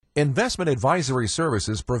Investment advisory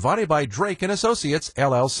services provided by Drake & Associates,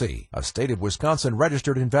 LLC, a state of Wisconsin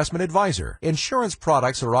registered investment advisor. Insurance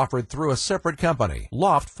products are offered through a separate company,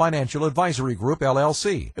 Loft Financial Advisory Group,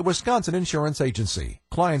 LLC, a Wisconsin insurance agency.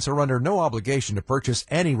 Clients are under no obligation to purchase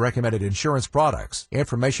any recommended insurance products.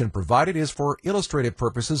 Information provided is for illustrative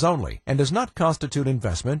purposes only and does not constitute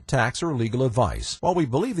investment, tax, or legal advice. While we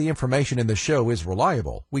believe the information in the show is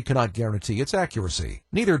reliable, we cannot guarantee its accuracy.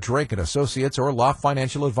 Neither Drake & Associates or Loft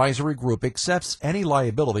Financial Advisory Group accepts any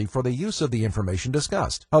liability for the use of the information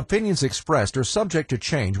discussed. Opinions expressed are subject to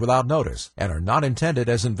change without notice and are not intended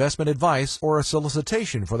as investment advice or a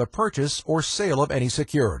solicitation for the purchase or sale of any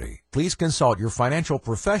security. Please consult your financial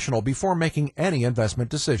professional before making any investment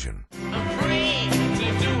decision.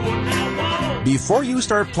 Before you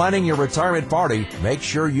start planning your retirement party, make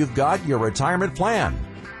sure you've got your retirement plan.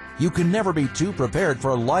 You can never be too prepared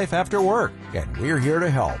for life after work, and we're here to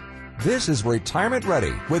help. This is Retirement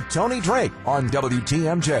Ready with Tony Drake on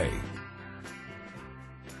WTMJ.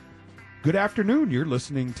 Good afternoon. You're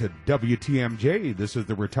listening to WTMJ. This is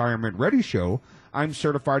the Retirement Ready Show. I'm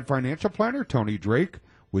certified financial planner Tony Drake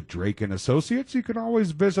with Drake & Associates. You can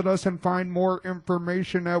always visit us and find more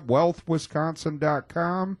information at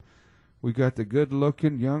wealthwisconsin.com. We got the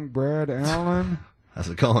good-looking young Brad Allen. How's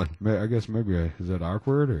it going? I guess maybe, is that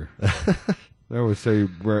awkward? Or they always say,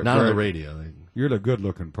 Brad, Not on the radio. You're the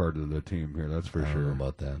good-looking part of the team here, that's for I sure. don't know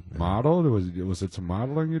about that. Yeah. Model? Was it some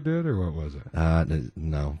modeling you did, or what was it?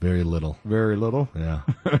 No, very little. Very little? Yeah.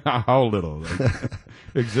 How little? Like,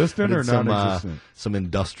 existent or non-existent? Some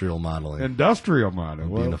industrial modeling. Industrial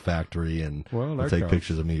modeling. Be in a factory and that take counts.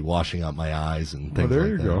 pictures of me washing out my eyes and things there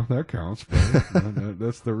like you that. go. That counts.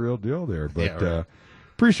 That's the real deal there. But Yeah, right.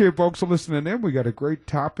 appreciate folks listening in. We got a great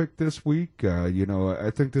topic this week. I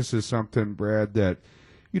think this is something, Brad, that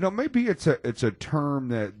maybe it's a term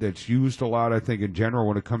that's used a lot, I think, in general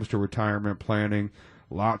when it comes to retirement planning.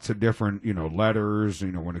 Lots of different, letters,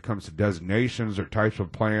 when it comes to designations or types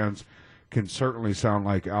of plans can certainly sound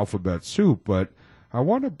like alphabet soup. But I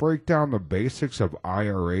want to break down the basics of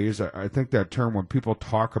IRAs. I think that term, when people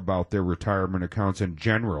talk about their retirement accounts in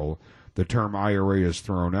general, the term IRA is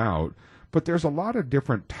thrown out. But there's a lot of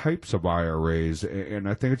different types of IRAs, and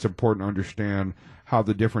I think it's important to understand how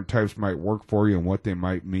the different types might work for you and what they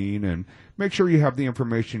might mean, and make sure you have the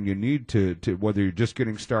information you need to whether you're just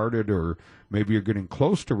getting started or maybe you're getting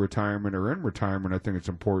close to retirement or in retirement. I think it's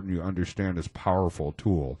important you understand this powerful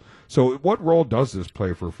tool. So what role does this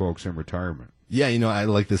play for folks in retirement? Yeah, I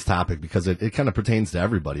like this topic because it kind of pertains to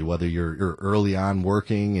everybody, whether you're early on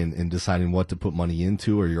working and deciding what to put money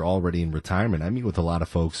into or you're already in retirement. I meet with a lot of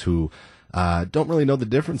folks who don't really know the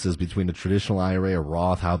differences between a traditional IRA or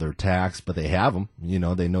Roth, how they're taxed, but they have them.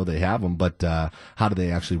 They know they have them, but how do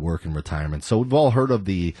they actually work in retirement? So we've all heard of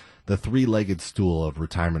the three-legged stool of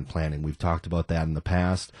retirement planning. We've talked about that in the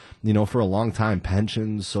past. For a long time,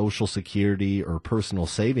 pensions, Social Security, or personal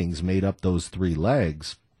savings made up those three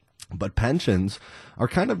legs. But pensions are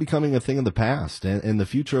kind of becoming a thing of the past, and the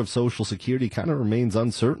future of Social Security kind of remains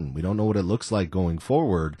uncertain. We don't know what it looks like going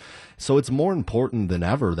forward. So it's more important than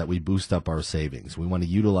ever that we boost up our savings. We want to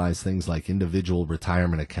utilize things like individual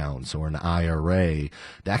retirement accounts or an IRA.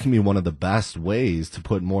 That can be one of the best ways to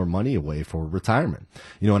put more money away for retirement.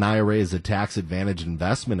 An IRA is a tax-advantaged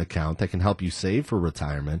investment account that can help you save for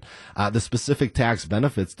retirement. The specific tax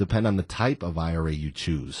benefits depend on the type of IRA you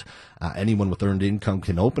choose. Anyone with earned income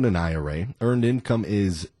can open an IRA. Earned income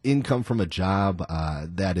is income from a job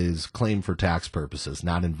that is claimed for tax purposes,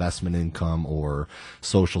 not investment income or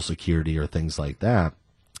Social Security or things like that.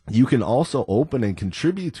 You can also open and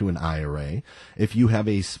contribute to an IRA if you have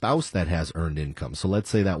a spouse that has earned income. So let's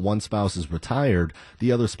say that one spouse is retired,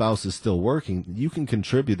 the other spouse is still working. You can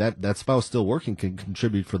contribute, that spouse still working can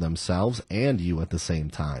contribute for themselves and you at the same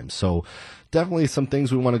time. So definitely some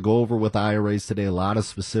things we want to go over with IRAs today, a lot of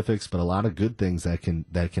specifics, but a lot of good things that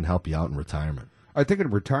can help you out in retirement. I think in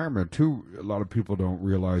retirement, too, a lot of people don't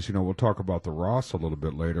realize, we'll talk about the Roths a little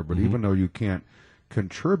bit later, but even though you can't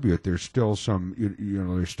contribute, there's still some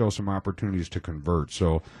there's still some opportunities to convert.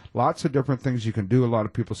 So lots of different things you can do. A lot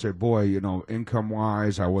of people say, boy, income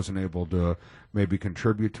wise, I wasn't able to maybe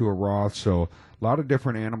contribute to a Roth. So a lot of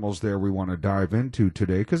different animals there we want to dive into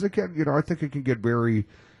today, because it can, I think it can get very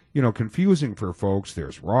confusing for folks.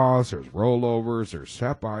 There's Roths, there's rollovers, there's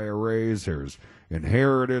SEP IRAs, there's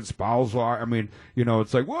inherited, spousal. I mean,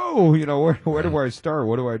 it's like, whoa, where do I start?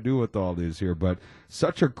 What do I do with all these here? But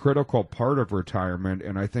such a critical part of retirement,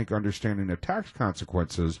 and I think understanding the tax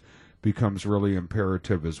consequences becomes really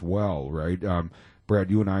imperative as well, right?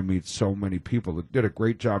 Brad, you and I meet so many people that did a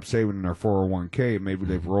great job saving in their 401k. Maybe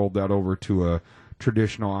they've rolled that over to a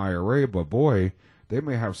traditional IRA, but boy, they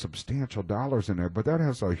may have substantial dollars in there, but that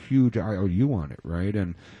has a huge IOU on it, right?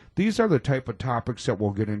 And these are the type of topics that we'll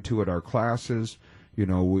get into at our classes. You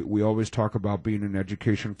know, we always talk about being an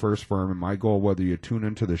education first firm, and my goal, whether you tune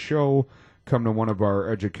into the show, come to one of our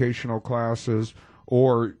educational classes,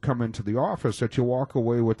 or come into the office, that you walk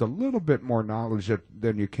away with a little bit more knowledge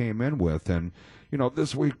than you came in with. And, you know,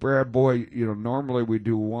 this week, Brad, boy, you know, normally we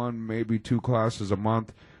do 1, maybe 2 classes a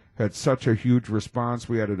month. Had such a huge response.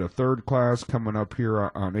 We added a 3rd class coming up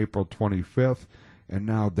here on April 25th, and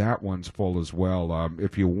now that one's full as well.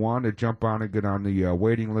 If you want to jump on and get on the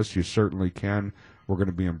waiting list, you certainly can. We're going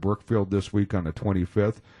to be in Brookfield this week on the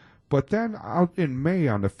 25th. But then out in May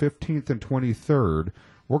on the 15th and 23rd,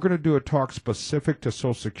 we're going to do a talk specific to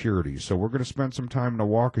Social Security. So we're going to spend some time in the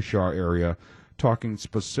Waukesha area talking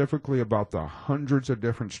specifically about the hundreds of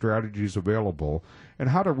different strategies available and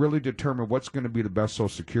how to really determine what's going to be the best Social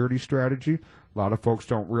Security strategy. A lot of folks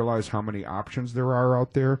don't realize how many options there are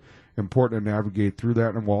out there. Important to navigate through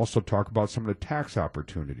that. And we'll also talk about some of the tax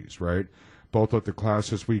opportunities, right? Both at the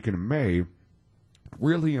class this week in May.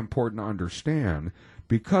 Really important to understand,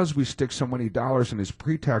 because we stick so many dollars in these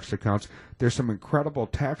pre-tax accounts, there's some incredible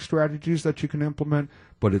tax strategies that you can implement,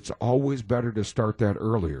 but it's always better to start that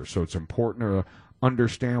earlier. So it's important to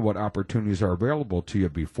understand what opportunities are available to you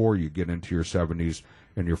before you get into your 70s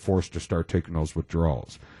and you're forced to start taking those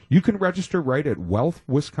withdrawals. You can register right at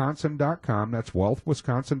wealthwisconsin.com. That's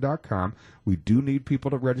wealthwisconsin.com. We do need people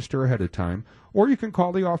to register ahead of time. Or you can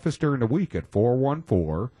call the office during the week at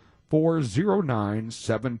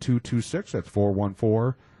 414-409-7226. That's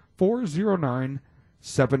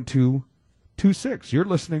 414-409-7226. You're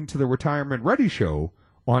listening to the Retirement Ready Show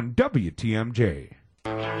on WTMJ.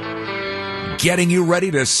 Getting you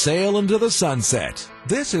ready to sail into the sunset.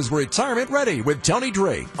 This is Retirement Ready with Tony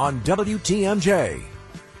Drake on WTMJ.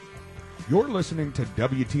 You're listening to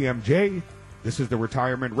WTMJ. This is the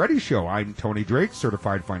Retirement Ready Show. I'm Tony Drake,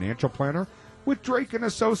 certified financial planner with Drake and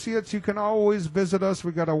Associates. You can always visit us.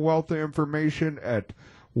 We got a wealth of information at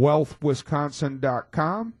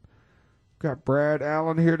wealthwisconsin.com. Got Brad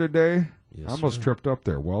Allen here today. Yes, I almost sir. tripped up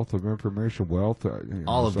there. Wealth of information, wealth.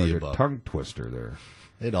 All of it's the like above. a tongue twister there.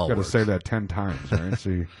 It all Got to works. say that 10 times, right?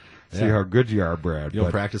 See Yeah. how good you are, Brad. You don't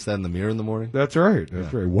But- practice that in the mirror in the morning? That's right.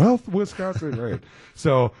 That's right. Wealth, Wisconsin. Right.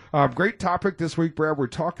 So, great topic this week, Brad. We're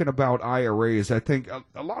talking about IRAs. I think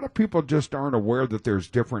a lot of people just aren't aware that there's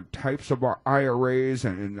different types of IRAs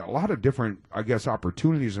and a lot of different, I guess,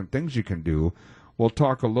 opportunities and things you can do. We'll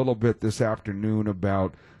talk a little bit this afternoon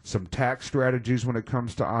about some tax strategies when it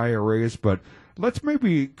comes to IRAs, but let's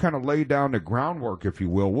maybe kind of lay down the groundwork, if you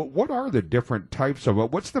will. What are the different types of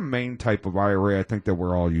it? What's the main type of IRA I think that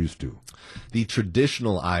we're all used to? The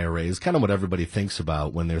traditional IRA is kind of what everybody thinks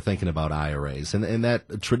about when they're thinking about IRAs. And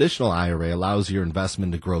that traditional IRA allows your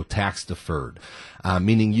investment to grow tax deferred,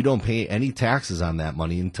 meaning you don't pay any taxes on that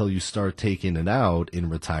money until you start taking it out in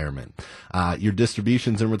retirement. Your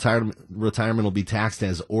distributions in retirement will be taxed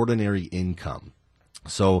as ordinary income.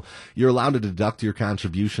 So you're allowed to deduct your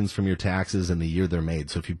contributions from your taxes in the year they're made.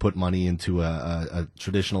 So if you put money into a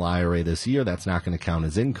traditional IRA this year, that's not going to count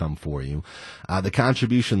as income for you. The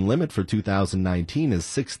contribution limit for 2019 is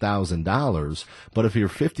 $6,000. But if you're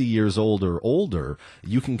 50 years old or older,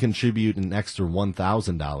 you can contribute an extra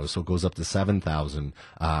 $1,000. So it goes up to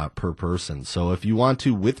 $7,000 per person. So if you want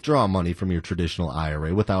to withdraw money from your traditional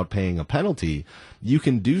IRA without paying a penalty, you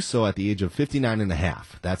can do so at the age of 59 and a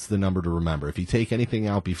half. That's the number to remember. If you take anything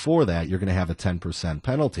out before that, you're going to have a 10%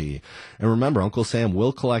 penalty. And remember, Uncle Sam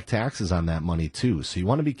will collect taxes on that money too. So you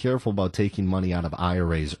want to be careful about taking money out of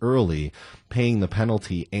IRAs early, paying the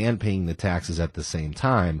penalty and paying the taxes at the same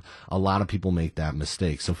time. A lot of people make that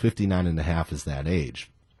mistake. So 59 and a half is that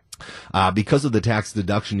age. Because of the tax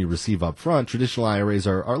deduction you receive up front, traditional IRAs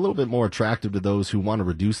are a little bit more attractive to those who want to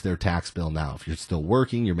reduce their tax bill now. If you're still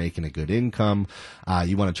working, you're making a good income,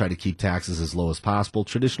 you want to try to keep taxes as low as possible,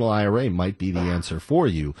 traditional IRA might be the answer for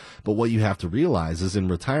you. But what you have to realize is in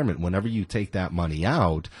retirement, whenever you take that money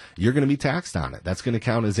out, you're going to be taxed on it. That's going to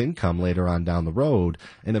count as income later on down the road,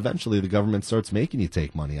 and eventually the government starts making you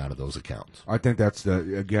take money out of those accounts. I think that's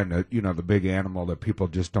the big animal that people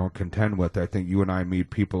just don't contend with. I think you and I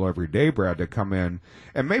meet people every day, Brad, that come in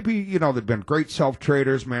and maybe, they've been great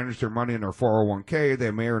self-traders, manage their money in their 401k.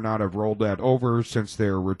 They may or not have rolled that over since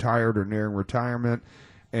they're retired or nearing retirement.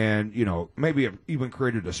 And, maybe have even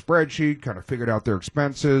created a spreadsheet, kind of figured out their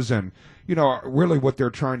expenses. And, really what they're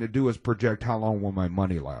trying to do is project how long will my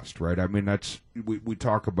money last, right? I mean, we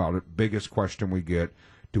talk about it. Biggest question we get,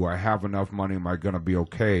 do I have enough money? Am I going to be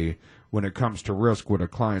okay? when it comes to risk, when a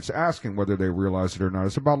client's asking whether they realize it or not.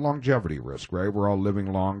 It's about longevity risk, right? We're all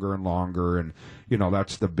living longer and longer, and,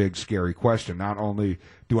 that's the big scary question. Not only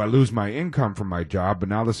do I lose my income from my job, but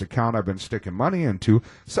now this account I've been sticking money into,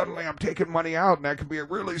 suddenly I'm taking money out, and that can be a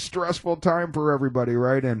really stressful time for everybody,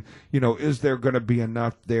 right? And, is there going to be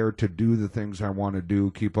enough there to do the things I want to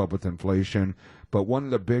do, keep up with inflation? But one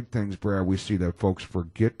of the big things, Brad, we see that folks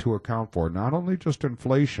forget to account for, not only just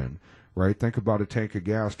inflation, right? Think about a tank of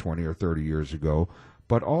gas 20 or 30 years ago,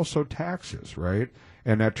 but also taxes, right?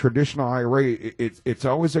 And that traditional IRA, it's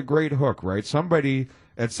always a great hook, right? Somebody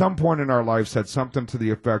at some point in our life said something to the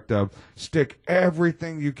effect of, stick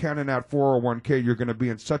everything you can in that 401k. You're going to be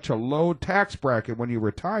in such a low tax bracket when you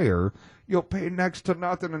retire, you'll pay next to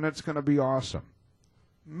nothing, and it's going to be awesome.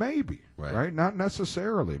 Maybe, right? Not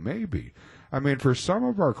necessarily, maybe. I mean, for some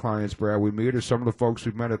of our clients, Brad, we meet, or some of the folks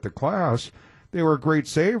we met at the class, they were great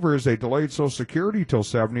savers. They delayed Social Security till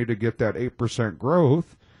 70 to get that 8%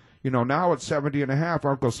 growth. Now at 70 and a half,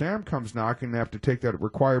 Uncle Sam comes knocking. They have to take that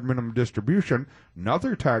required minimum distribution,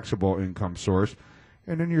 another taxable income source.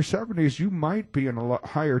 And in your 70s, you might be in a lot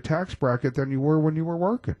higher tax bracket than you were when you were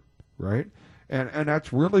working, right? And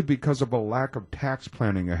that's really because of a lack of tax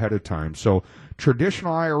planning ahead of time. So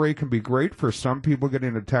traditional IRA can be great. For some people,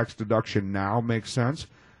 getting a tax deduction now makes sense.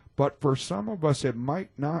 But for some of us, it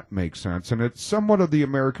might not make sense. And it's somewhat of the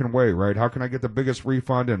American way, right? How can I get the biggest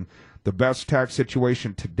refund and the best tax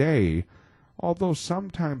situation today? Although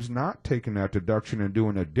sometimes not taking that deduction and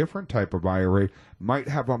doing a different type of IRA might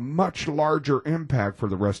have a much larger impact for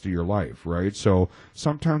the rest of your life, right? So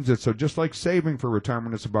sometimes it's just like saving for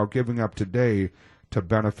retirement, it's about giving up today to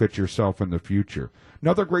benefit yourself in the future.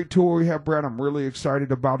 Another great tool we have, Brad, I'm really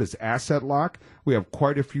excited about is Asset Lock. We have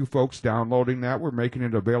quite a few folks downloading that. We're making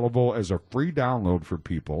it available as a free download for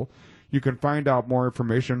people. You can find out more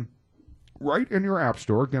information right in your app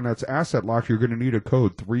store. Again, that's Asset Lock. You're going to need a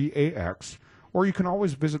code 3AX. Or you can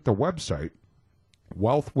always visit the website,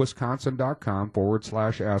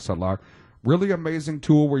 wealthwisconsin.com/asset lock. Really amazing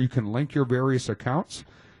tool where you can link your various accounts.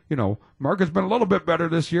 Market's been a little bit better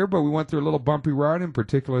this year, but we went through a little bumpy ride, in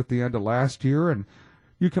particular at the end of last year. And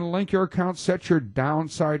you can link your accounts, set your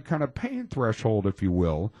downside kind of pain threshold, if you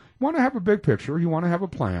will. You want to have a big picture. You want to have a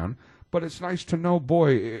plan. But it's nice to know,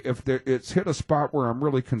 boy, if it's hit a spot where I'm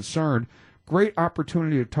really concerned, great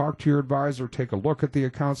opportunity to talk to your advisor, take a look at the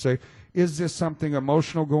account, say, is this something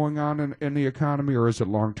emotional going on in the economy, or is it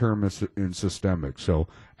long-term and systemic? So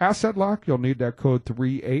Asset Lock, you'll need that code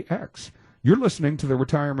 3AX. You're listening to the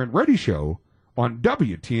Retirement Ready Show on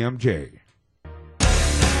WTMJ.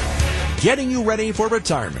 Getting you ready for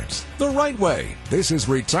retirement the right way. This is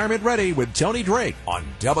Retirement Ready with Tony Drake on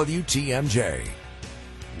WTMJ.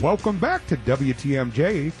 Welcome back to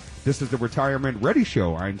WTMJ. This is the Retirement Ready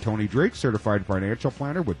Show. I'm Tony Drake, certified financial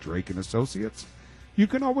planner with Drake & Associates. You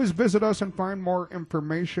can always visit us and find more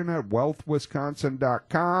information at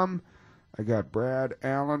wealthwisconsin.com. I got Brad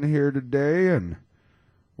Allen here today, and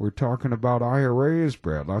we're talking about IRAs,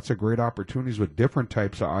 Brad. Lots of great opportunities with different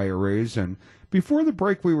types of IRAs. And before the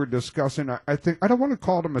break, we were discussing, I think, I don't want to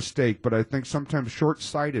call it a mistake, but I think sometimes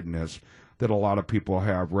short-sightedness that a lot of people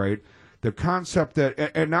have, right? The concept that,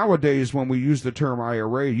 and nowadays when we use the term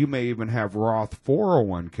IRA, you may even have Roth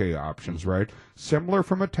 401k options, right? Similar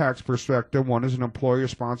from a tax perspective. One is an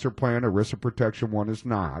employer-sponsored plan, ERISA protection, one is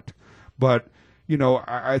not. But,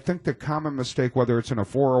 I think the common mistake, whether it's in a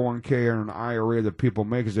 401k or an IRA that people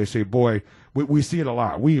make, is they say, boy, we see it a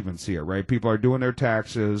lot. We even see it, right? People are doing their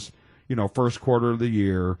taxes, first quarter of the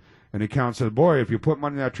year, and the account says, boy, if you put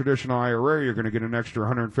money in that traditional IRA, you're going to get an extra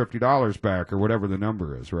 $150 back or whatever the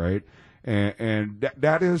number is, right? And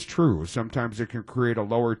that is true. Sometimes it can create a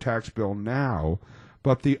lower tax bill now.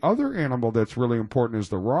 But the other animal that's really important is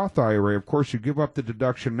the Roth IRA. Of course, you give up the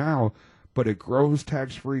deduction now, but it grows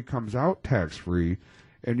tax-free, comes out tax-free.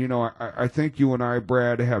 And, I think you and I,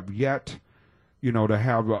 Brad, have yet, to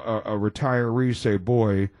have a retiree say,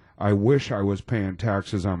 boy, I wish I was paying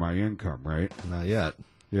taxes on my income, right? Not yet.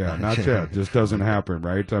 Yeah, not yet. Just doesn't happen,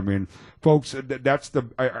 right? I mean, folks,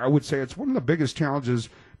 I would say it's one of the biggest challenges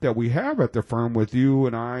that we have at the firm with you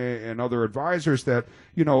and I and other advisors that,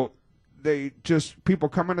 people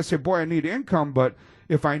come in and say, boy, I need income, but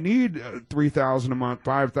if I need $3,000 a month,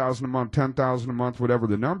 $5,000 a month, $10,000 a month, whatever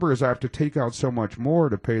the number is, I have to take out so much more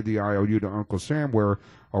to pay the IOU to Uncle Sam, where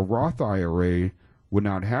a Roth IRA would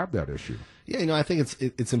not have that issue. Yeah, I think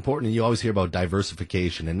it's important, and you always hear about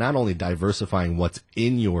diversification, and not only diversifying what's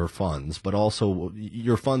in your funds, but also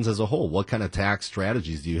your funds as a whole. What kind of tax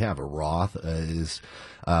strategies do you have? A Roth is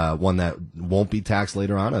one that won't be taxed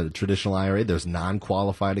later on. A traditional IRA, there's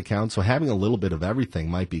non-qualified accounts, so having a little bit of everything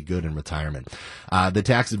might be good in retirement. The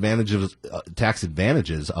tax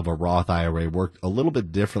advantages of a Roth IRA work a little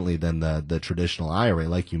bit differently than the traditional IRA,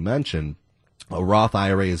 like you mentioned. A Roth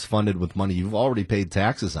IRA is funded with money you've already paid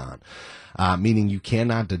taxes on, meaning you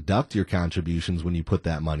cannot deduct your contributions when you put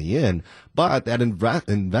that money in, but that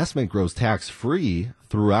investment grows tax-free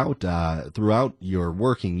throughout your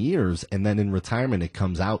working years, and then in retirement it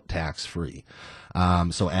comes out tax-free.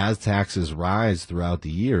 So as taxes rise throughout the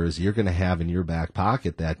years, you're going to have in your back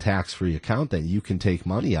pocket that tax-free account that you can take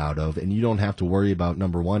money out of, and you don't have to worry about,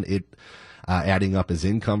 number one, it adding up as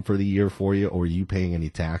income for the year for you, or you paying any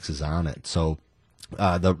taxes on it. So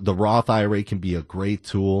the Roth IRA can be a great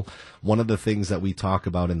tool. One of the things that we talk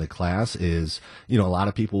about in the class is, a lot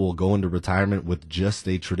of people will go into retirement with just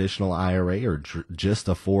a traditional IRA or just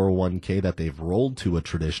a 401k that they've rolled to a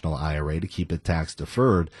traditional IRA to keep it tax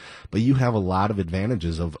deferred. But you have a lot of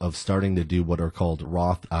advantages of starting to do what are called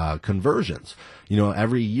Roth conversions.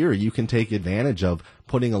 Every year you can take advantage of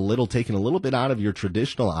taking a little bit out of your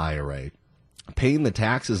traditional IRA, paying the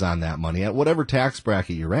taxes on that money at whatever tax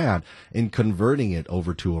bracket you're at, and converting it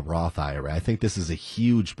over to a Roth IRA. I think this is a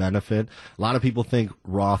huge benefit. A lot of people think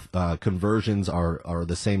Roth conversions are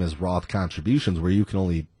the same as Roth contributions, where you can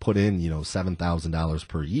only put in, $7,000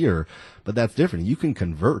 per year, but that's different. You can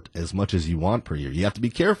convert as much as you want per year. You have to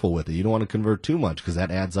be careful with it. You don't want to convert too much because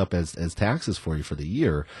that adds up as taxes for you for the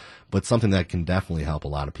year, but something that can definitely help a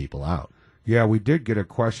lot of people out. Yeah, we did get a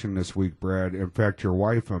question this week, Brad. In fact, your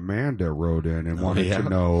wife, Amanda, wrote in and wanted to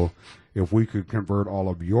know if we could convert all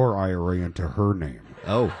of your IRA into her name.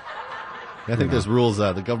 Oh. I think there's rules.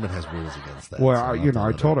 The government has rules against that. Well,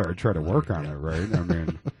 I told her I'd try to work on it, right? I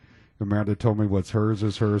mean, Amanda told me what's hers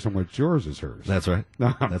is hers and what's yours is hers. That's right.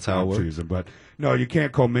 No, that's how it works. But no, you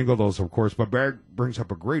can't commingle those, of course. But Brad brings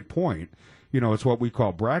up a great point. It's what we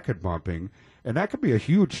call bracket bumping. And that could be a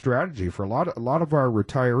huge strategy for a lot of our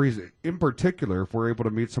retirees, in particular, if we're able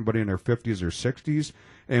to meet somebody in their 50s or 60s,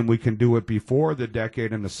 and we can do it before the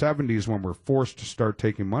decade in the 70s when we're forced to start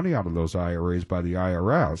taking money out of those IRAs by the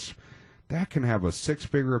IRS. That can have a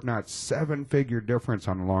 6-figure, if not 7-figure difference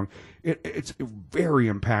on the long. It's very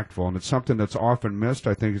impactful, and it's something that's often missed.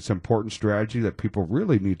 I think it's an important strategy that people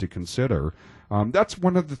really need to consider. That's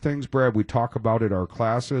one of the things, Brad, we talk about at our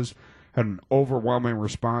classes. Had an overwhelming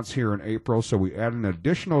response here in April, so we add an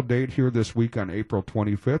additional date here this week on April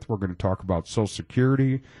 25th. We're going to talk about Social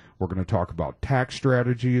Security. We're going to talk about tax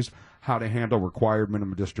strategies, how to handle required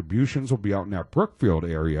minimum distributions. We'll be out in that Brookfield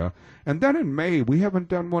area. And then in May, we haven't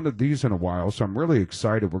done one of these in a while, so I'm really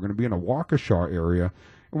excited. We're going to be in a Waukesha area,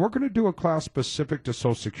 and we're going to do a class specific to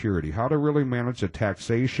Social Security, how to really manage the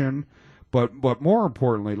taxation. But more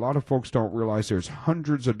importantly, a lot of folks don't realize there's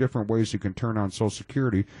hundreds of different ways you can turn on Social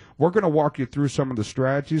Security. We're going to walk you through some of the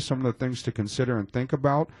strategies, some of the things to consider and think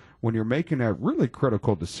about when you're making that really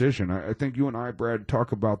critical decision. I think you and I, Brad,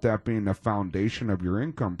 talk about that being the foundation of your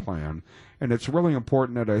income plan. And it's really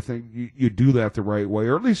important that I think you do that the right way,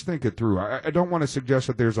 or at least think it through. I don't want to suggest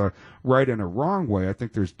that there's a right and a wrong way. I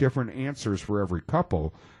think there's different answers for every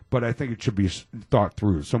couple, but I think it should be thought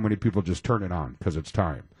through. So many people just turn it on because it's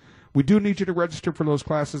time. We do need you to register for those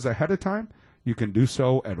classes ahead of time. You can do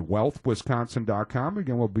so at wealthwisconsin.com.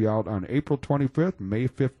 Again, we'll be out on April 25th, May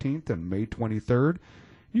 15th, and May 23rd.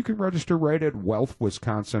 You can register right at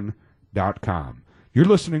wealthwisconsin.com. You're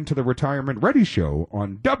listening to the Retirement Ready Show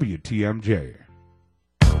on WTMJ.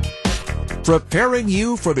 Preparing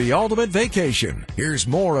you for the ultimate vacation. Here's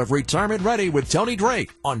more of Retirement Ready with Tony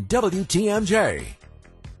Drake on WTMJ.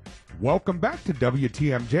 Welcome back to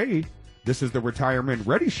WTMJ. This is the Retirement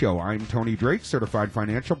Ready Show. I'm Tony Drake, certified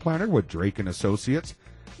financial planner with Drake & Associates.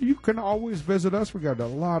 You can always visit us. We got a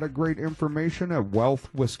lot of great information at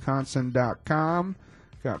wealthwisconsin.com.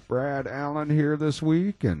 Got Brad Allen here this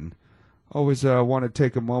week, and always want to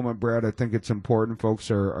take a moment, Brad. I think it's important.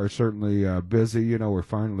 Folks are certainly busy. We're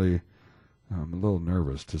finally, I'm a little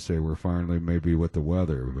nervous to say we're finally maybe with the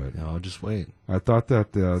weather, but no, just wait. I thought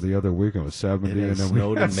that the other week it was 70, and then snowed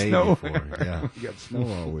we got in May snow. before. Yeah, we got snow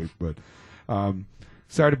all week, but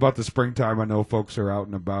excited about the springtime. I know folks are out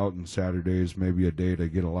and about, and Saturdays maybe a day to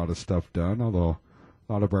get a lot of stuff done. Although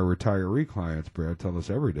a lot of our retiree clients, Brad, tell us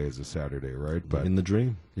every day is a Saturday, right? But in the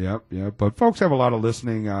dream. Yep. But folks have a lot of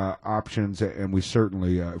listening options, and we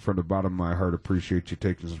certainly, from the bottom of my heart, appreciate you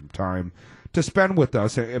taking some time to spend with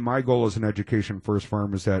us. And my goal as an education first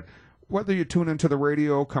firm is that whether you tune into the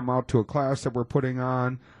radio, come out to a class that we're putting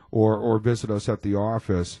on, or visit us at the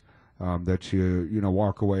office, that you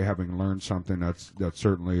walk away having learned something. That's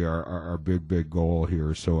certainly our big goal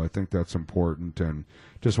here. So I think that's important, and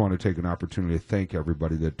just want to take an opportunity to thank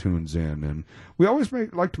everybody that tunes in. And we always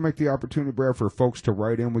like to make the opportunity, Brad, for folks to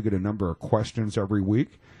write in. We get a number of questions every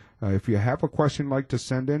week. If you have a question you'd like to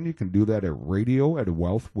send in, you can do that at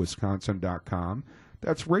radio@wealthwisconsin.com.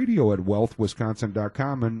 That's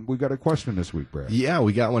radio@wealthwisconsin.com. And we got a question this week, Brad. Yeah,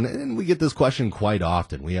 we got one, and we get this question quite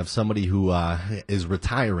often. We have somebody who is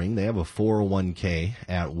retiring. They have a 401k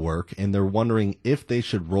at work, and they're wondering if they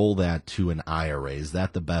should roll that to an IRA. Is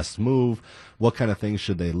that the best move? What kind of things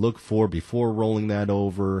should they look for before rolling that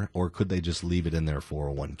over, or could they just leave it in their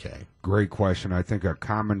 401k? Great question. I think a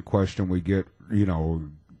common question we get,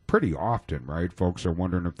 pretty often, right? Folks are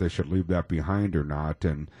wondering if they should leave that behind or not.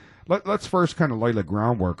 And let's first kind of lay the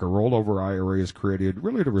groundwork. A rollover IRA is created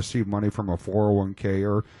really to receive money from a 401k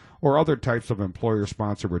or other types of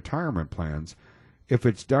employer-sponsored retirement plans. If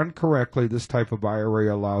it's done correctly, this type of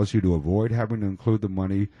IRA allows you to avoid having to include the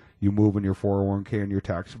money you move in your 401k in your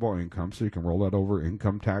taxable income, so you can roll that over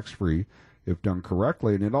income tax-free if done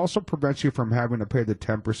correctly. And it also prevents you from having to pay the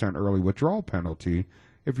 10% early withdrawal penalty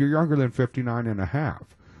if you're younger than 59 and a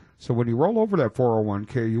half. So when you roll over that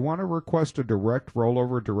 401k, you want to request a direct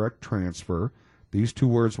rollover, direct transfer. These two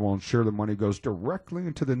words will ensure the money goes directly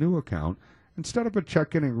into the new account instead of a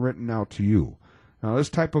check getting written out to you. Now,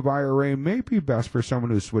 this type of IRA may be best for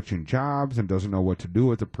someone who's switching jobs and doesn't know what to do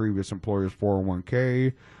with the previous employer's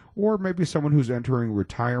 401k, or maybe someone who's entering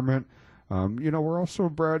retirement. We're also,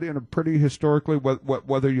 Brad, in a pretty historically,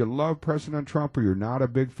 whether you love President Trump or you're not a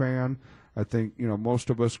big fan, I think, most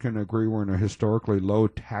of us can agree we're in a historically low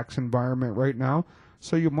tax environment right now.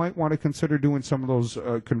 So you might want to consider doing some of those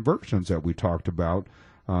conversions that we talked about.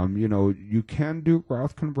 You can do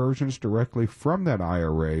Roth conversions directly from that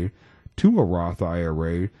IRA to a Roth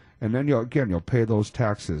IRA, and then you'll pay those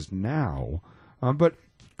taxes now. But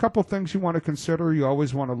a couple things you want to consider. You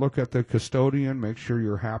always want to look at the custodian, make sure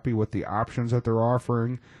you're happy with the options that they're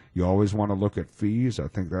offering. You always want to look at fees. I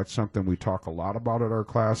think that's something we talk a lot about at our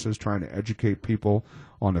classes, trying to educate people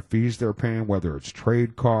on the fees they're paying, whether it's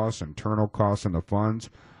trade costs, internal costs, and the funds.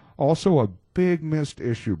 Also, a big missed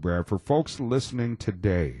issue, Brad, for folks listening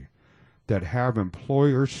today that have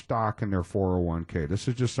employer stock in their 401k. This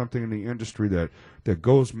is just something in the industry that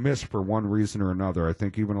goes miss for one reason or another. I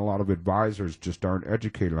think even a lot of advisors just aren't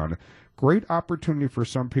educated on it. Great opportunity for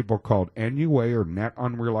some people called NUA, or net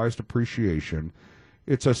unrealized appreciation.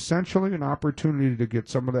 It's essentially an opportunity to get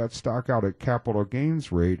some of that stock out at capital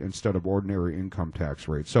gains rate instead of ordinary income tax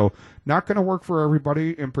rate. So not going to work for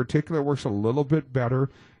everybody. In particular, it works a little bit better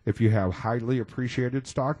if you have highly appreciated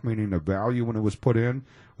stock, meaning the value when it was put in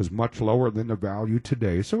was much lower than the value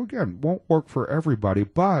today. So again, won't work for everybody,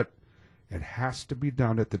 but it has to be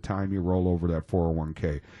done at the time you roll over that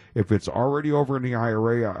 401k. If it's already over in the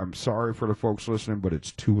IRA, I'm sorry for the folks listening, but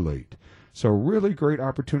it's too late. So really great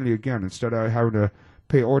opportunity. Again, instead of having to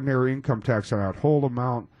pay ordinary income tax on that whole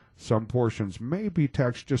amount, some portions may be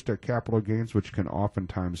taxed just at capital gains, which can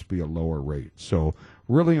oftentimes be a lower rate. So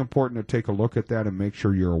really important to take a look at that and make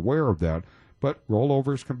sure you're aware of that. But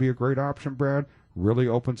rollovers can be a great option, Brad. Really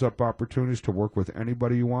opens up opportunities to work with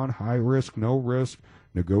anybody you want. High risk, no risk.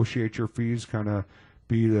 Negotiate your fees, kind of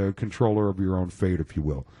be the controller of your own fate, if you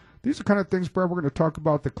will. These are kind of things, Brad, we're going to talk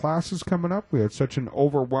about the classes coming up. We had such an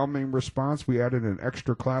overwhelming response. We added an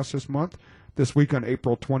extra class this month. This week on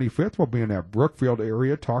April 25th, we'll be in that Brookfield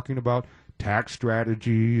area talking about tax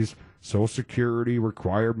strategies, Social Security,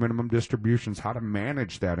 required minimum distributions, how to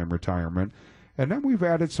manage that in retirement. And then we've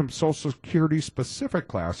added some Social Security-specific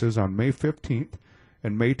classes on May 15th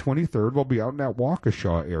and May 23rd. We'll be out in that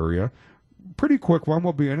Waukesha area. Pretty quick one.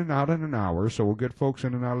 We'll be in and out in an hour, so we'll get folks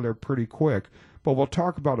in and out of there pretty quick. But we'll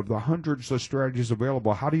talk about of the hundreds of strategies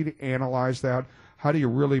available. How do you analyze that? How do you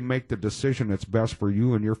really make the decision that's best for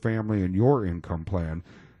you and your family and your income plan?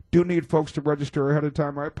 Do need folks to register ahead of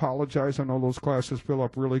time. I apologize. I know those classes fill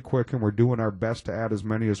up really quick, and we're doing our best to add as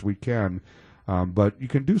many as we can. But you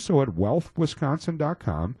can do so at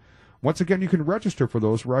wealthwisconsin.com. Once again, you can register for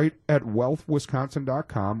those right at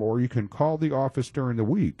wealthwisconsin.com, or you can call the office during the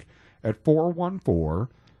week at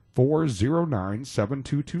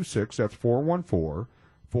 414-409-7226. That's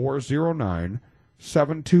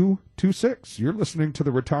 414-409-7226. You're listening to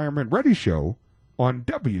the Retirement Ready Show on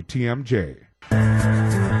WTMJ.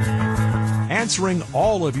 Answering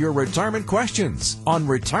all of your retirement questions on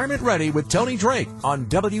Retirement Ready with Tony Drake on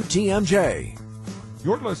WTMJ.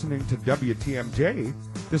 You're listening to WTMJ.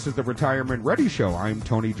 This is the Retirement Ready Show. I'm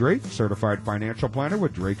Tony Drake, certified financial planner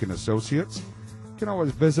with Drake & Associates. can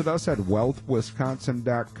always visit us at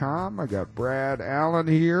wealthwisconsin.com. I got Brad Allen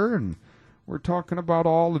here, and we're talking about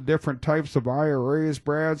all the different types of IRAs,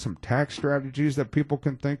 Brad, some tax strategies that people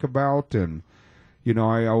can think about. And, you know,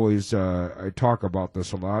 I always I talk about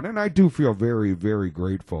this a lot, and I do feel very, very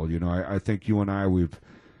grateful. You know, I think you and I, we've,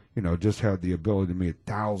 you know, just had the ability to meet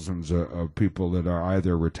thousands of people that are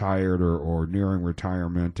either retired or nearing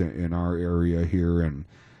retirement in our area here. And,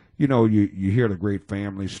 you know, you hear the great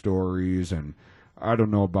family stories, and I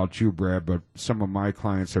don't know about you, Brad, but some of my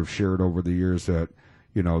clients have shared over the years that,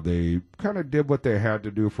 you know, they kind of did what they had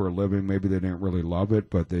to do for a living. Maybe they didn't really love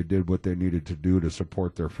it, but they did what they needed to do to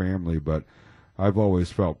support their family. But I've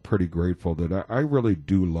always felt pretty grateful that I really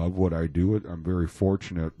do love what I do. I'm very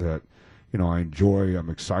fortunate that, you know, I'm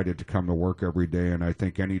excited to come to work every day, and I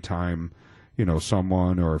think anytime, you know,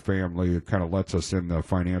 someone or a family kind of lets us in the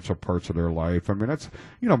financial parts of their life. I mean, that's,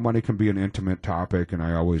 you know, money can be an intimate topic, and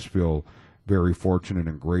I always feel very fortunate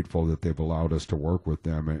and grateful that they've allowed us to work with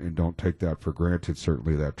them, and don't take that for granted,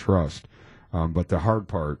 certainly that trust. But the hard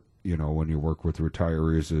part, you know, when you work with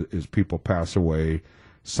retirees is people pass away,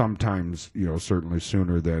 sometimes, you know, certainly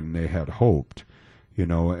sooner than they had hoped. You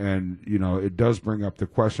know, and, you know, it does bring up the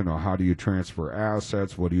question of how do you transfer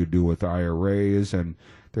assets? What do you do with IRAs? And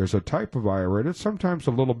there's a type of IRA that's sometimes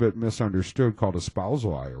a little bit misunderstood called a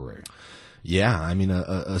spousal IRA. Yeah, I mean,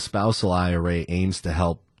 a spousal IRA aims to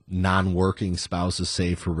help non-working spouses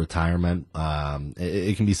save for retirement.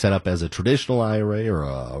 It can be set up as a traditional IRA or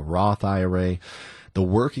a Roth IRA. The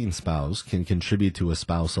working spouse can contribute to a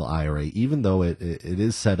spousal IRA, even though it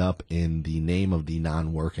is set up in the name of the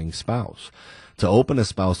non-working spouse. To open a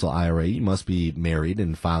spousal IRA, you must be married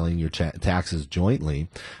and filing your taxes jointly.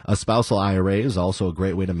 A spousal IRA is also a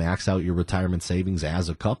great way to max out your retirement savings as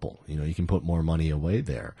a couple. You know, you can put more money away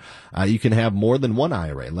there. You can have more than one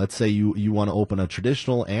IRA. Let's say you want to open a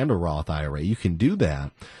traditional and a Roth IRA. You can do that,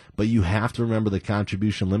 but you have to remember the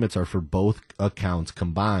contribution limits are for both accounts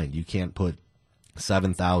combined. You can't put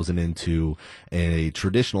 $7,000 into a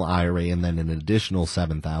traditional IRA and then an additional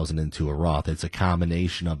 $7,000 into a Roth. It's a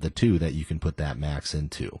combination of the two that you can put that max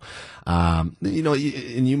into. You know,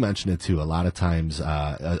 and you mentioned it too. A lot of times,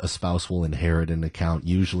 a spouse will inherit an account.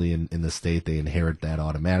 Usually in the state, they inherit that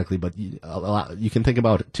automatically. But you can think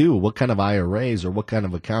about it too. What kind of IRAs or what kind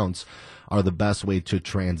of accounts are the best way to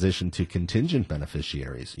transition to contingent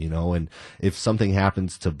beneficiaries, you know, and if something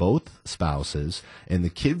happens to both spouses and the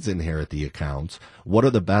kids inherit the accounts, what are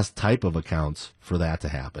the best type of accounts for that to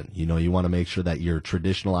happen? You know, you want to make sure that your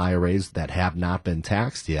traditional IRAs that have not been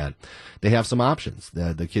taxed yet, they have some options.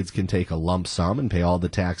 The kids can take a lump sum and pay all the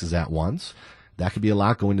taxes at once. That could be a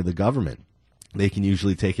lot going to the government. They can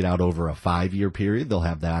usually take it out over a 5-year period. They'll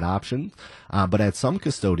have that option. But at some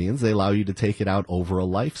custodians, they allow you to take it out over a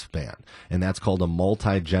lifespan. And that's called a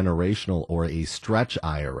multi-generational or a stretch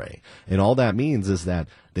IRA. And all that means is that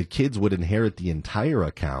the kids would inherit the entire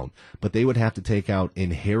account, but they would have to take out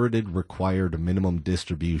inherited required minimum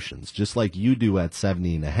distributions. Just like you do at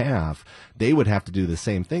 70 and a half, they would have to do the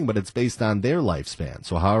same thing, but it's based on their lifespan.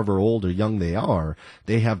 So however old or young they are,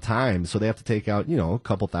 they have time, so they have to take out, you know, a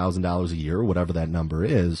couple $1,000s a year, whatever that number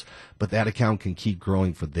is, but that account can keep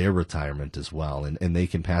growing for their retirement as well, and they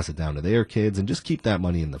can pass it down to their kids and just keep that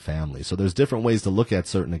money in the family. So there's different ways to look at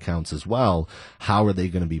certain accounts as well. How are they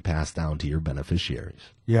going to be passed down to your beneficiaries?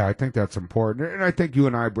 Yeah, I think that's important. And I think you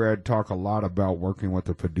and I, Brad, talk a lot about working with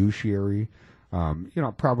a fiduciary. You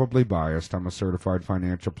know, probably biased. I'm a certified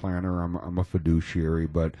financial planner. I'm a fiduciary.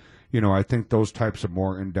 But, you know, I think those types of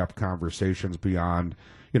more in-depth conversations beyond,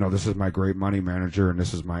 you know, this is my great money manager and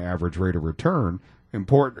this is my average rate of return,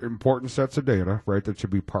 important sets of data, right, that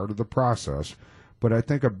should be part of the process. But I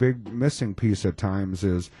think a big missing piece at times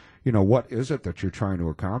is, you know, what is it that you're trying to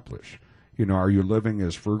accomplish? You know, are you living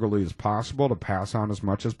as frugally as possible to pass on as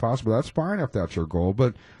much as possible? That's fine if that's your goal,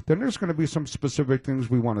 but then there's going to be some specific things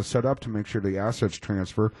we want to set up to make sure the assets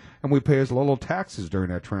transfer and we pay as little taxes during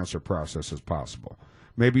that transfer process as possible.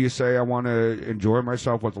 Maybe you say, I want to enjoy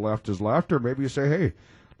myself, what's left is left, or maybe you say, hey,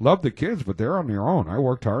 love the kids, but they're on their own. I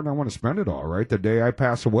worked hard and I want to spend it all, right? The day I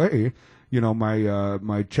pass away, you know,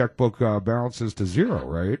 my checkbook balances to zero,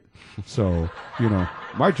 right? So, you know,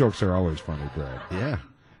 my jokes are always funny, Brad. Yeah.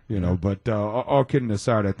 You know, but all kidding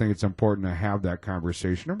aside, I think it's important to have that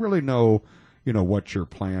conversation and really know, you know, what your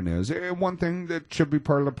plan is. And one thing that should be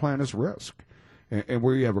part of the plan is risk. And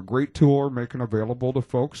where you have a great tool we're making available to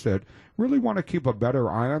folks that really want to keep a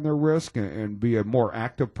better eye on their risk and be a more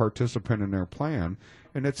active participant in their plan.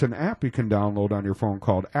 And it's an app you can download on your phone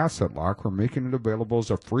called Asset Lock. We're making it available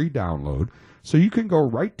as a free download. So you can go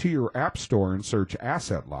right to your app store and search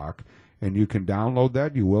Asset Lock. and you can download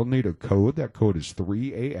that. You will need a code. That code is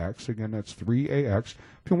 3AX. Again, that's 3AX.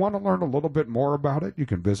 If you want to learn a little bit more about it, you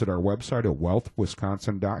can visit our website at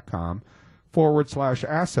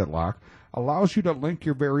wealthwisconsin.com/asset lock. Allows you to link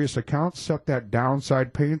your various accounts, set that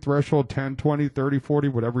downside pain threshold, 10, 20, 30, 40,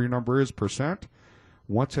 whatever your number is, percent.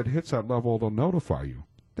 Once it hits that level, it'll notify you.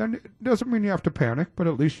 Then it doesn't mean you have to panic, but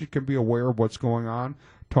at least you can be aware of what's going on.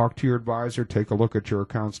 Talk to your advisor, take a look at your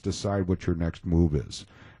accounts, decide what your next move is.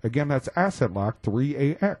 Again, that's Asset Lock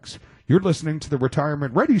 3AX. You're listening to the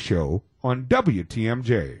Retirement Ready Show on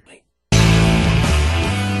WTMJ.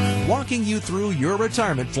 Walking you through your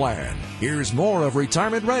retirement plan. Here's more of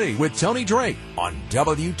Retirement Ready with Tony Drake on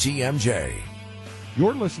WTMJ.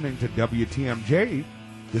 You're listening to WTMJ.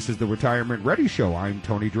 This is the Retirement Ready Show. I'm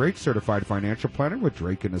Tony Drake, certified financial planner with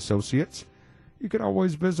Drake and Associates. You can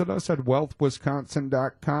always visit us at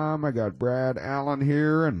wealthwisconsin.com. I got Brad Allen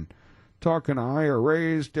here and talking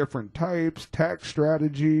IRAs, different types, tax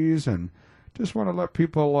strategies, and just want to let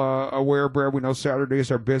people aware, Brad, we know Saturdays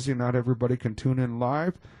are busy. Not everybody can tune in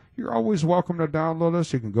live. You're always welcome to download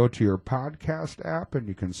us. You can go to your podcast app and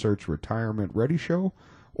you can search Retirement Ready Show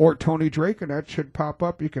or Tony Drake, and that should pop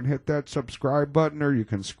up. You can hit that subscribe button, or you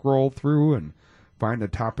can scroll through and find the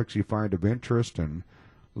topics you find of interest and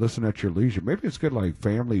listen at your leisure. Maybe it's good like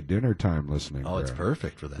family dinner time listening. Oh, it's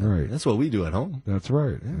perfect for that. Right. That's what we do at home. That's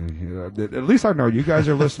right. Yeah. At least I know you guys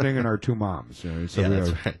are listening and our two moms. You know, so Yeah, we that's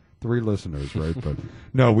have right. 3 listeners, right? But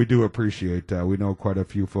no, we do appreciate we know quite a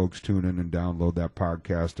few folks tune in and download that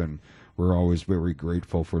podcast, and we're always very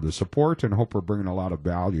grateful for the support and hope we're bringing a lot of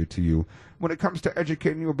value to you when it comes to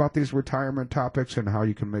educating you about these retirement topics and how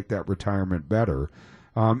you can make that retirement better.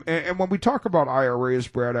 And when we talk about IRAs,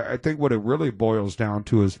 Brad, I think what it really boils down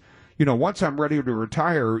to is, you know, once I'm ready to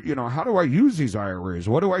retire, you know, how do I use these IRAs?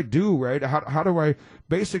 What do I do, right? How do I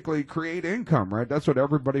basically create income, right? That's what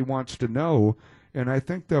everybody wants to know. And I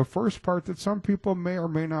think the first part that some people may or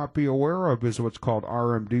may not be aware of is what's called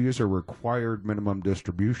RMDs, or required minimum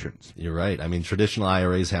distributions. You're right. I mean, traditional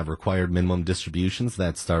IRAs have required minimum distributions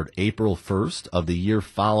that start April 1st of the year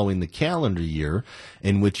following the calendar year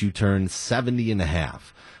in which you turn 70 and a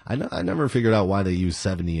half. I never figured out why they use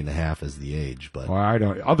 70 and a half as the age, but Well, I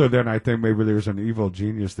don't. Other than I think maybe there's an evil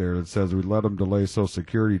genius there that says we let them delay Social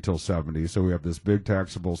Security till 70, so we have this big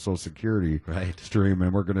taxable Social Security Right. stream,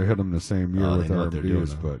 and we're going to hit them the same year Oh, with they know what they're doing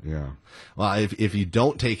RMDs. now. But yeah, well, if you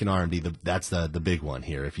don't take an RMD, that's the big one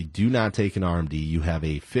here. If you do not take an RMD, you have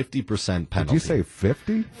a 50% penalty. did you say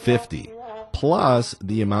 50? 50 plus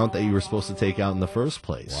the amount that you were supposed to take out in the first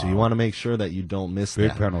place. So you want to make sure that you don't miss Big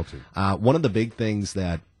that. penalty. One of the big things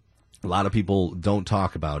that a lot of people don't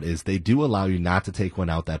talk about is they do allow you not to take one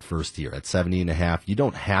out that first year. At 70 and a half, you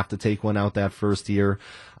don't have to take one out that first year.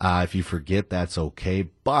 If you forget, that's okay,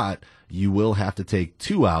 but you will have to take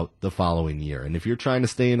 2 out the following year. And if you're trying to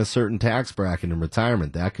stay in a certain tax bracket in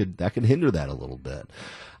retirement, that could hinder that a little bit.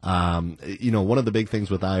 You know, one of the big things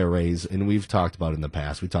with IRAs, and we've talked about it in the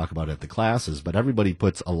past, we talk about it at the classes, but everybody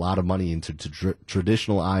puts a lot of money into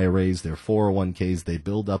traditional IRAs, their 401ks, they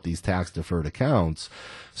build up these tax-deferred accounts.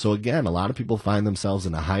 So again, a lot of people find themselves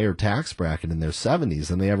in a higher tax bracket in their 70s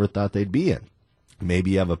than they ever thought they'd be in.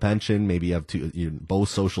 Maybe you have a pension, maybe you have both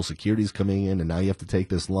Social Securities coming in, and now you have to take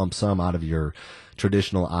this lump sum out of your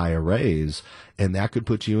traditional IRAs, and that could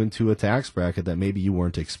put you into a tax bracket that maybe you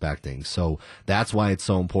weren't expecting. So that's why it's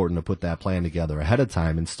so important to put that plan together ahead of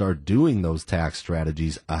time and start doing those tax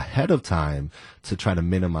strategies ahead of time to try to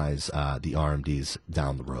minimize the RMDs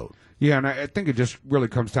down the road. Yeah, and I think it just really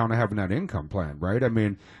comes down to having that income plan, right? I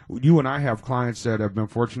mean, you and I have clients that have been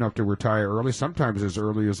fortunate enough to retire early, sometimes as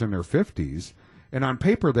early as in their 50s, and on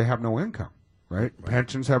paper they have no income, right?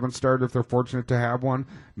 Pensions haven't started if they're fortunate to have one.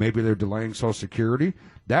 Maybe they're delaying Social Security.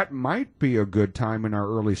 That might be a good time in our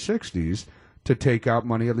early 60s to take out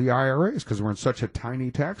money of the IRAs because we're in such a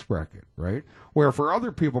tiny tax bracket, right? Where for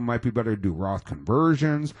other people it might be better to do Roth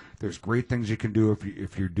conversions. There's great things you can do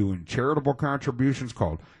if you're doing charitable contributions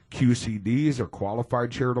called QCDs, or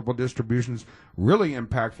qualified charitable distributions. Really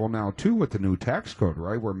impactful now too with the new tax code,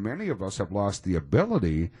 right? Where many of us have lost the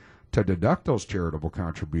ability to deduct those charitable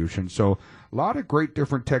contributions. So a lot of great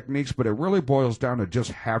different techniques, but it really boils down to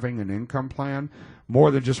just having an income plan more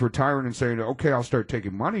than just retiring and saying, okay, I'll start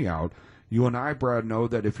taking money out. You and I, Brad, know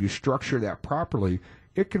that if you structure that properly,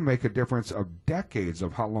 it can make a difference of decades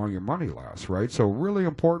of how long your money lasts, right? So really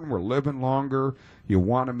important. We're living longer. You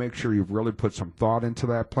want to make sure you've really put some thought into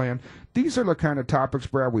that plan. These are the kind of topics,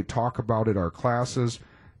 Brad, we talk about at our classes.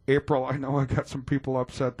 April, I know I got some people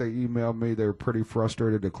upset. They emailed me. They were pretty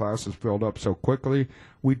frustrated. The classes filled up so quickly.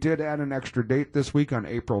 We did add an extra date this week on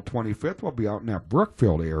April 25th. We'll be out in that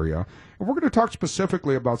Brookfield area. And we're going to talk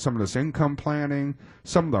specifically about some of this income planning,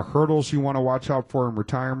 some of the hurdles you want to watch out for in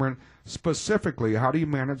retirement. Specifically, how do you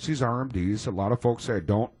manage these RMDs? A lot of folks say,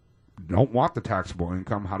 don't want the taxable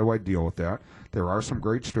income. How do I deal with that? There are some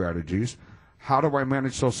great strategies. How do I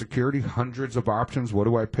manage Social Security? Hundreds of options. What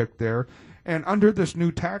do I pick there? And under this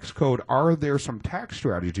new tax code, are there some tax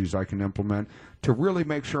strategies I can implement to really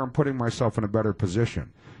make sure I'm putting myself in a better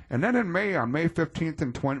position? And then in May, on May 15th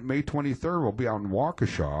and May 23rd, we'll be out in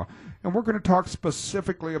Waukesha, and we're going to talk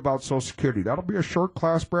specifically about Social Security. That'll be a short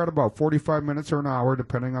class, Brad, about 45 minutes or an hour,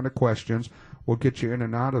 depending on the questions. We'll get you in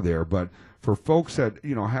and out of there. But for folks that,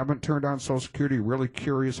 haven't turned on Social Security, really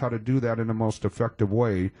curious how to do that in the most effective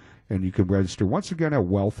way, and you can register once again at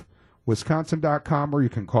wealthwisconsin.com, or you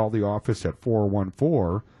can call the office at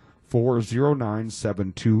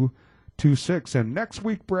 414-409-7226. And next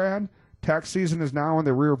week, Brad, tax season is now in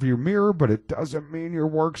the rearview mirror, but it doesn't mean your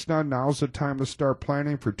work's done. Now's the time to start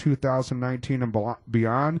planning for 2019 and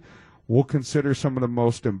beyond. We'll consider some of the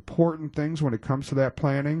most important things when it comes to that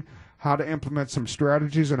planning, how to implement some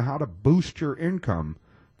strategies, and how to boost your income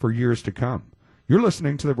for years to come. You're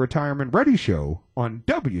listening to the Retirement Ready Show on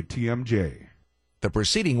WTMJ. The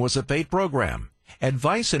proceeding was a paid program.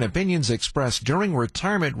 Advice and opinions expressed during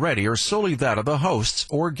Retirement Ready are solely that of the hosts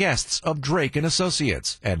or guests of Drake &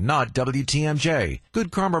 Associates and not WTMJ,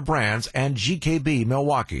 Good Karma Brands, and GKB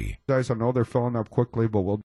Milwaukee. Guys, I know they're filling up quickly, but we'll